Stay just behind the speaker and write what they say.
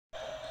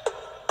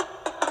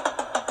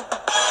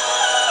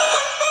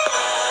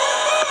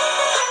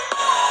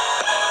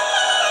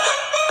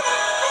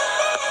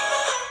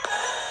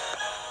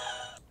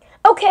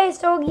Okay,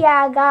 so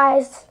yeah,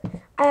 guys.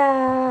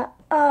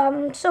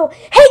 So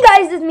hey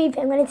guys, it's me,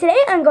 Penguin, and today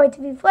I'm going to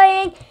be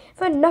playing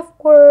for Enough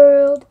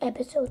World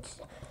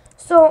episodes.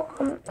 So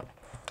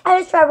I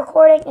just tried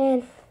recording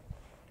and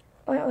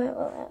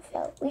that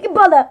failed. We can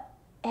bother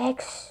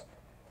X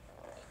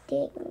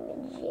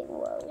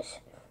Jigwos.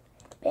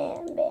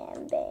 Bam,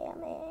 bam,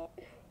 bam, and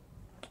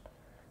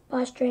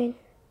boss train.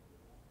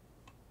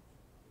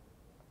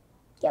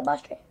 Yeah,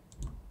 boss train.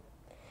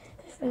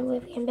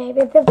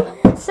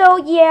 So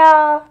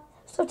yeah,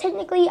 so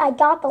technically I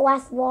got the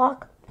last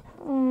block.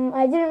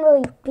 I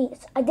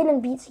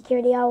didn't beat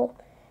Security Owl.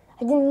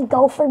 I didn't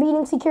go for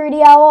beating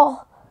Security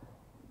Owl.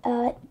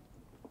 So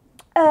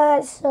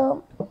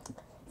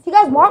if you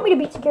guys want me to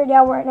beat Security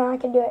Owl right now, I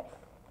can do it.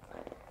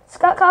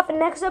 Scott Coffin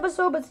next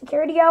episode, but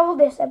Security Owl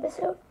this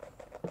episode.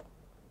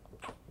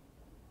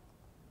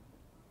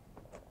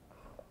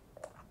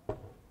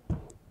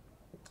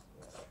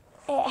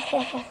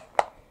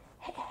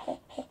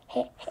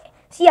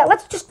 So yeah,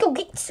 let's just go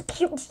get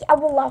Security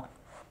Owl.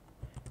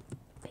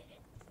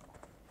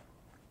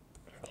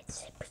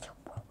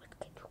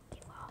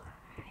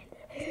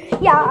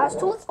 Yeah,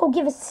 so let's go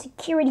give a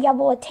Security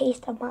Owl a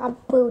taste of my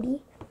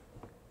booty.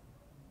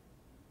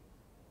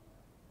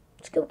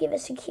 Let's go give a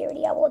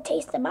Security Owl a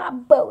taste of my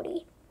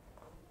booty.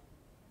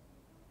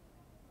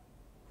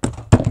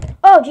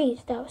 Oh,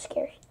 jeez, that was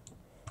scary.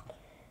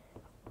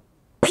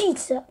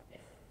 Pizza.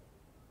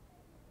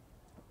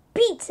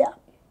 Pizza.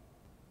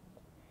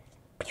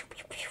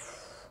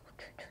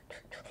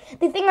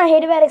 The thing I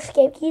hate about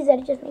escape keys is that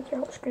it just makes your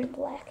whole screen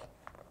black.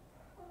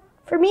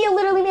 For me, it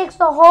literally makes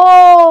the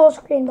whole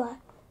screen black.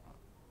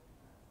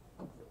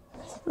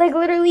 Like,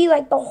 literally,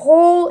 like, the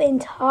whole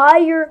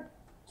entire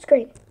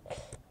screen.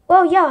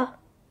 Well, yeah.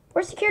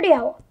 Where's Security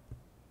Owl?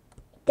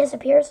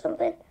 Disappear or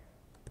something?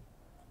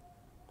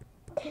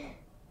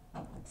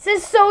 This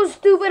is so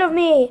stupid of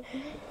me.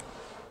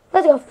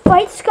 Let's go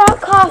fight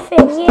Scott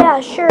Coffin.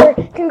 Yeah, sure.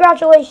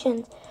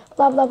 Congratulations.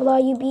 Blah, blah, blah.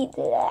 You beat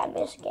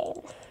this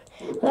game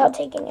without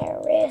taking a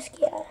risk.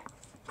 Yeah.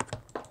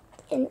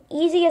 In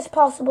easiest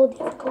possible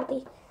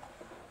difficulty.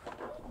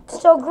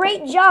 So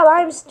great job.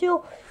 I'm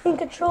still in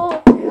control.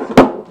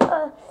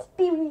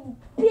 Be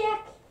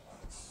back.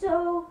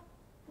 So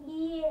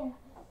yeah.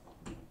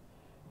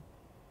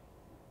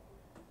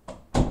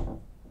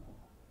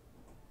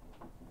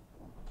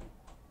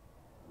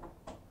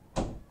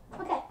 Okay,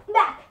 I'm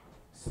back.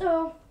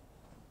 So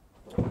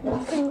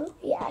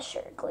yeah,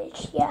 sure,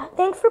 glitch. Yeah,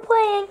 thanks for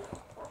playing.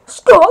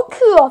 Scott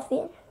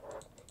Coffin.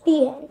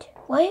 The end.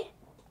 What?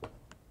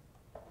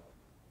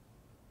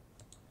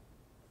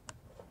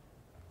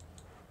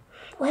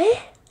 What?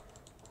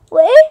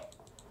 What?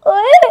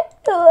 What?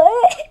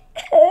 What?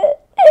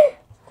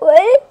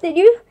 What? Did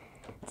you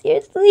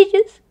seriously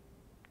just...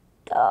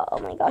 Oh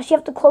my gosh, you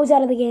have to close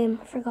out of the game.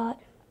 I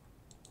forgot.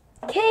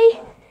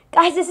 Okay.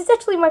 Guys, this is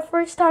actually my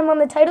first time on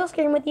the title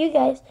screen with you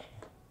guys.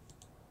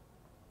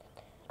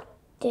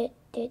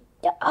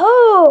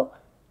 Oh!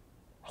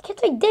 I guess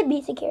I did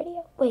beat Security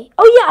Owl. Wait.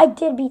 Oh yeah, I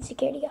did beat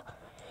Security Owl.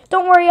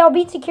 Don't worry, I'll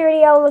beat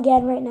Security Owl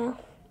again right now.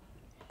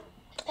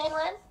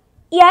 Penguin?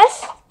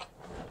 Yes?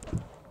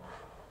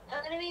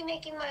 I'm going to be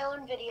making my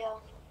own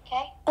video,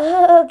 okay?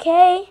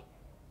 Okay.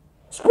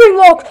 Spring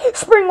locks!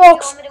 Spring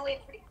locks! Do you want me to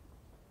wait for you?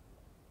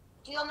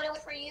 Do you want me to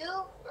wait for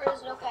you, or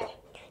is it okay?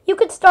 You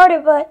could start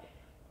it, but...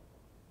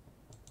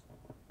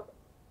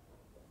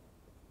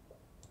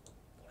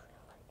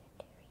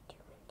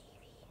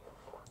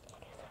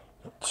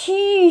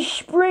 Gee,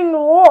 spring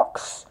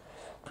locks.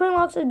 Spring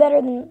locks is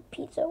better than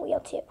Pizza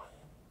Wheel, too.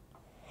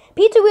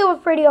 Pizza Wheel was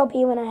pretty OP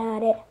when I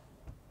had it.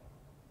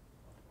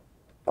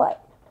 But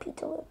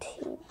Pizza Wheel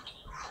 2...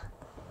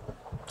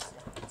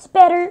 It's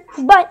better,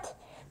 but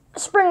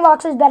Spring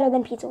Locks is better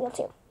than Pizza Wheel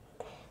 2.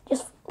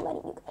 Just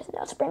letting you guys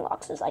know, Spring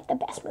Locks is like the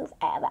best move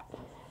ever.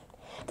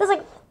 It does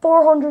like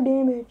 400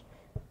 damage.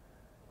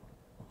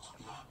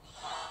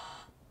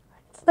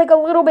 It's like a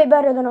little bit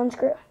better than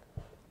Unscrew.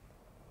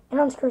 And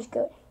Unscrew is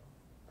good.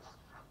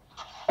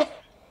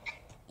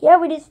 Yeah,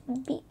 we just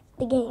beat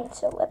the game,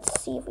 so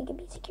let's see if we can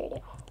beat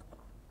Security.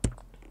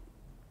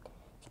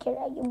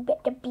 Security, you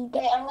better beat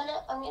Okay, it. I'm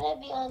gonna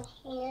be on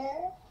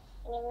here,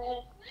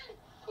 and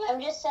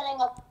I'm just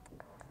setting up.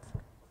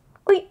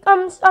 Wait,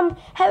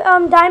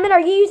 Diamond,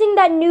 are you using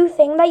that new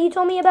thing that you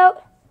told me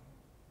about?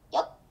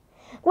 Yep.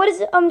 What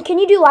is it? Can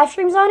you do live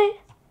streams on it?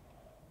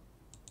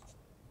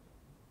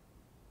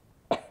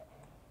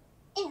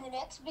 In the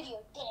next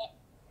video, did it?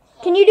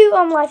 Can you do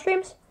live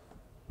streams?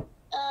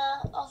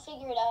 I'll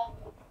figure it out.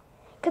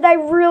 Because I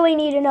really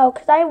need to know,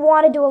 because I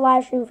want to do a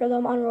live stream for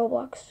them on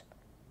Roblox.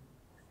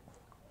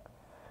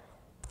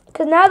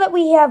 Because now that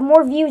we have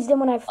more views than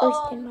when I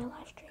first did my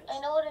live streams. I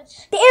know what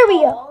it's There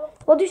we go. called.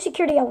 We'll do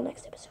Security Owl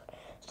next episode.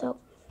 So,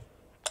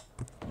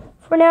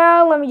 for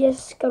now, let me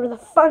just go to the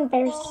fun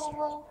fairs.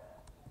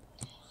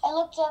 I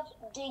looked up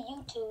the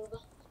YouTube.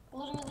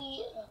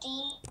 Literally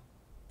D.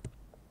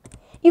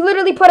 You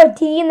literally put a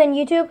D and then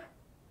YouTube?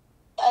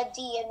 A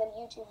D and then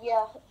YouTube,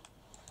 yeah.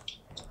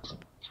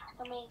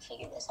 Let me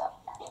figure this out.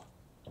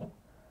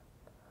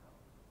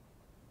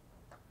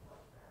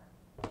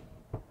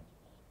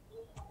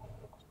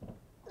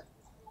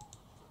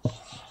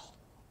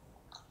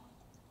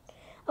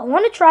 I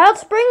want to try out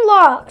spring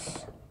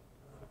locks.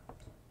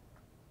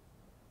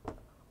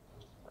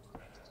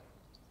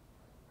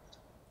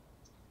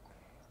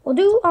 We'll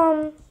do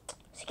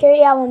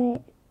security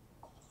owl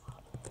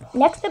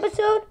next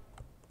episode.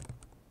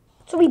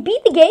 So we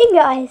beat the game,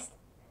 guys.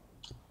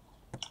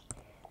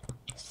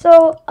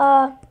 So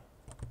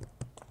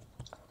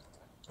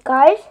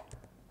guys.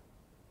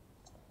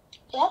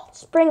 Yep.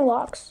 Spring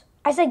locks.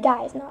 I said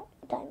guys, not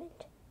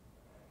diamond.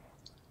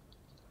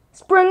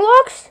 Spring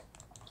locks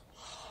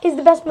is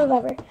the best move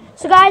ever.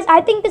 So guys, I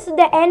think this is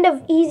the end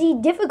of easy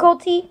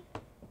difficulty.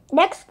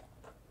 Next,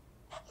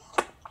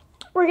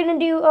 we're gonna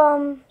do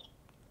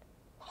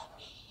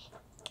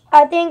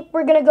I think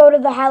we're gonna go to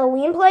the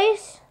Halloween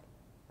place.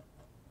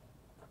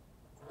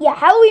 Yeah,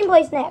 Halloween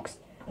place next.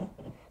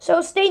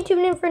 So stay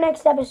tuned in for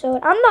next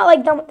episode. I'm not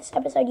like done with this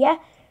episode yet.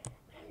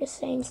 I'm just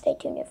saying stay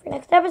tuned in for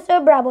next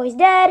episode. Brad Boy's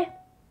dead.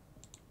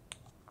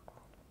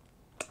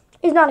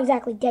 He's not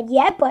exactly dead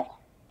yet, but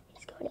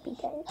he's going to be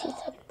dead in 2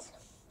 seconds.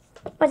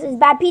 Once his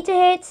bad pizza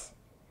hits,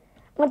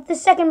 once the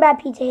second bad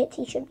pizza hits,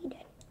 he should be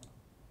dead.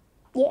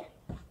 Yeah.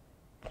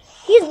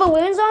 He has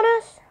balloons on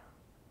us.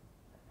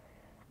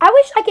 I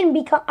wish I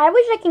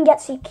can get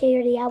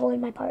security owl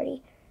in my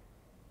party.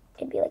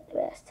 It'd be like the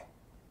best.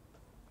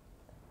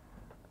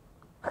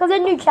 Because the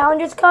new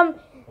challenges come,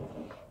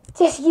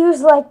 just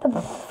use like the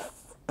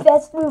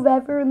best move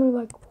ever, and they're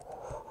like,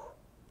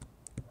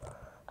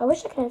 I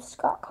wish I could have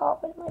Scott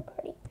Coffin in my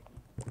party.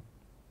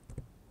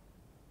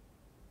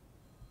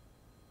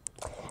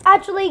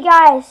 Actually,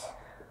 guys.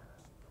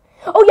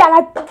 Oh yeah,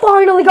 and I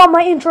finally got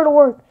my intro to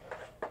work.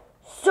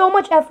 So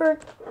much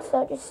effort.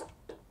 So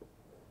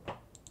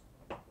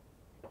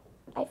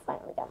I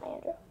finally got my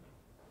intro.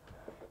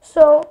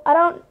 So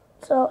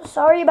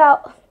sorry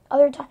about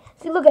other time.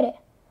 See, look at it.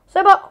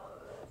 Sorry about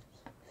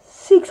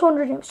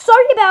 600.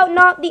 Sorry about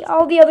not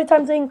all the other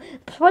times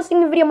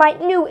posting the video my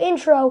new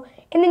intro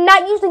and then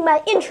not using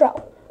my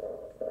intro.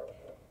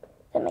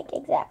 Doesn't make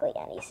exactly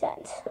any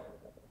sense.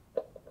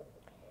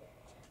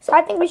 So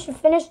I think we should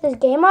finish this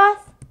game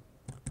off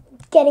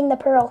getting the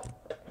pearl.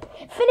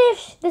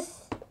 Finish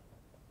this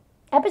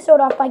episode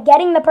off by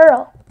getting the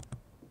pearl.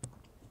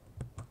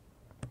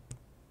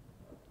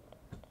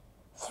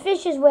 This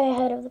fish is way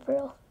ahead of the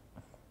pearl.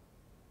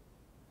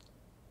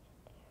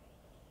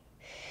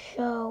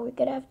 So we're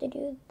gonna have to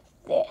do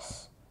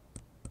this.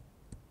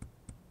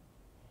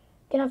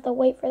 Gonna have to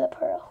wait for the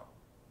pearl.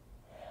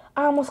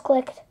 I almost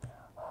clicked.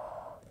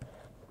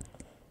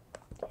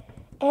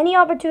 Any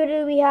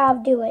opportunity we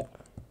have, do it.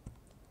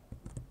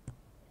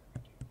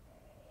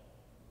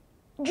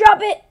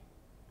 Drop it.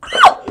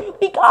 Oh,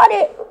 we got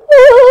it.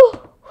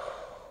 Woo.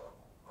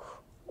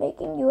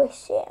 Making you a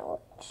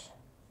sandwich.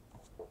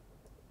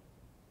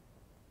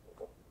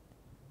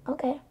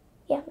 Okay.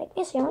 Yeah, make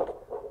me a sandwich.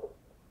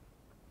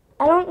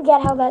 I don't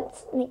get how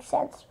that makes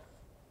sense.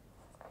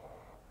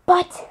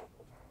 But,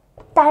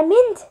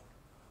 diamond?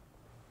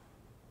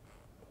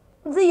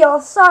 The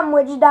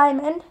sandwich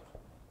diamond.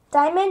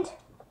 Diamond?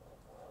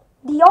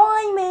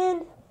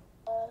 Diamond!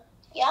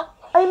 Yeah?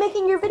 Are you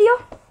making your video?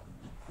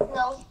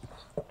 No.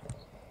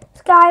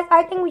 So guys,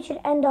 I think we should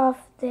end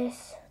off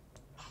this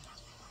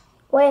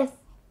with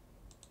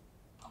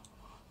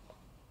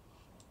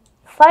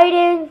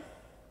fighting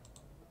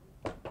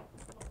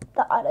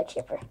the auto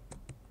chipper.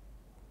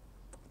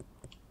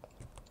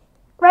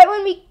 Right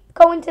when we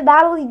go into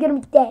battle, he's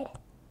going to be dead.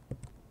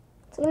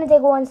 It's going to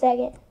take 1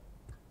 second.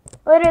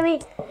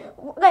 Literally,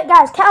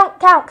 guys,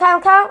 count,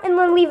 and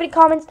then leave it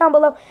comments down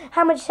below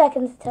how much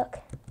seconds it took.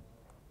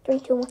 3,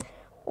 2,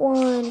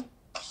 1.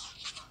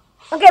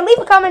 Okay, leave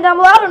a comment down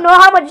below. I don't know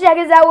how much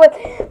seconds that was,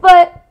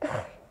 but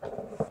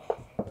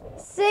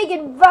say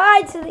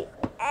goodbye to the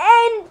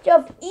end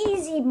of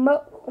easy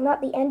mode. Well, not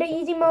the end of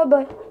easy mode,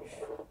 but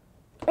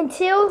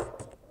until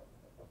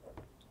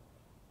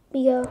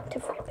we go to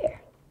Fredbear.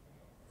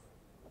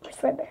 Where's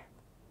Fredbear?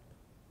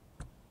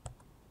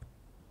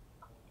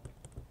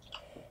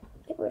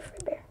 Wait, where's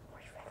Fredbear?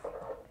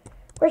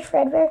 Where's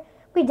Fredbear?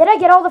 Wait, did I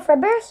get all the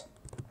Fredbears?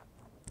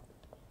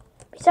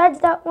 Besides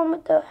that one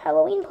with the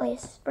Halloween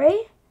place,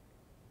 right?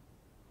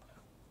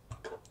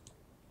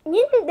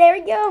 Yeah, there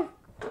we go.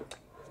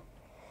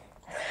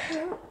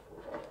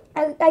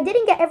 I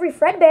didn't get every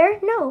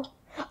Fredbear, no.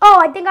 Oh,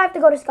 I think I have to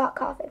go to Scott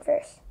Coffin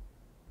first.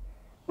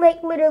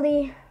 Like,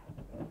 literally,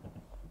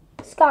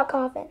 Scott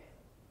Coffin.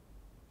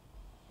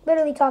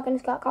 Literally talking to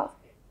Scott Coffin.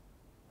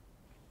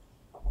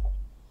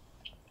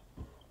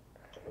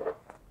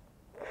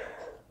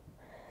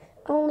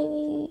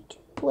 Only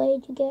way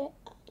to get.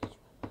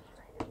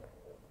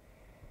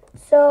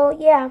 So,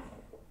 yeah.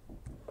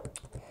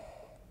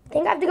 I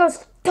think I have to go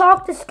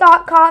talk to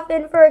Scott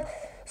Coffin first.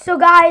 So,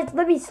 guys,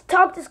 let me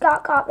talk to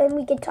Scott Coffin.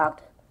 We can talk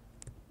to...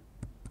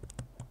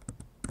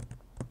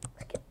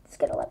 It's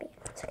gonna let me.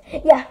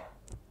 Yeah.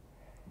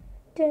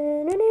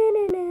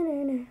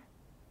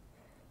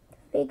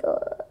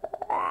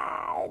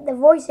 The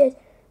voices.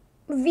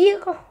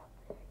 Vehicle.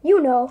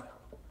 You know.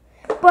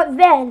 But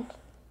then...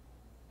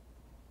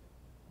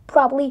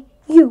 Probably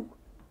you.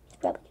 He's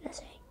probably gonna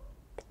say.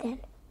 But then...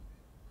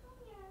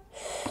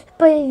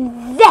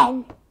 But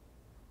then...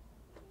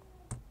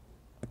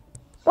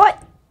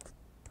 What?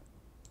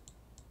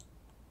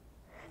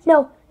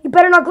 No, you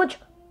better not glitch.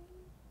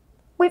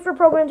 Wait for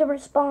program to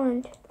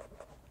respond.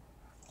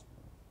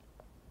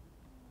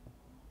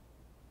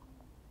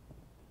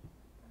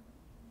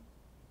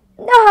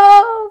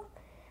 No!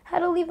 How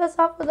to leave us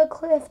off with a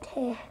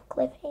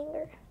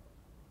cliffhanger.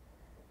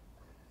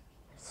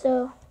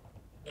 So...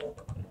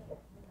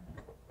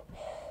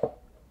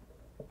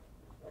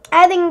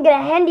 I think I'm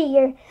gonna end it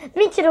here.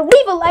 Make sure to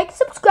leave a like,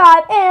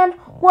 subscribe, and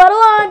waddle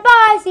on.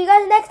 Bye. See you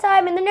guys next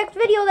time in the next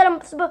video that I'm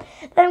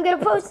gonna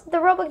post, the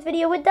Roblox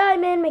video with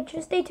Diamond. Make sure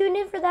to stay tuned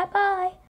in for that. Bye.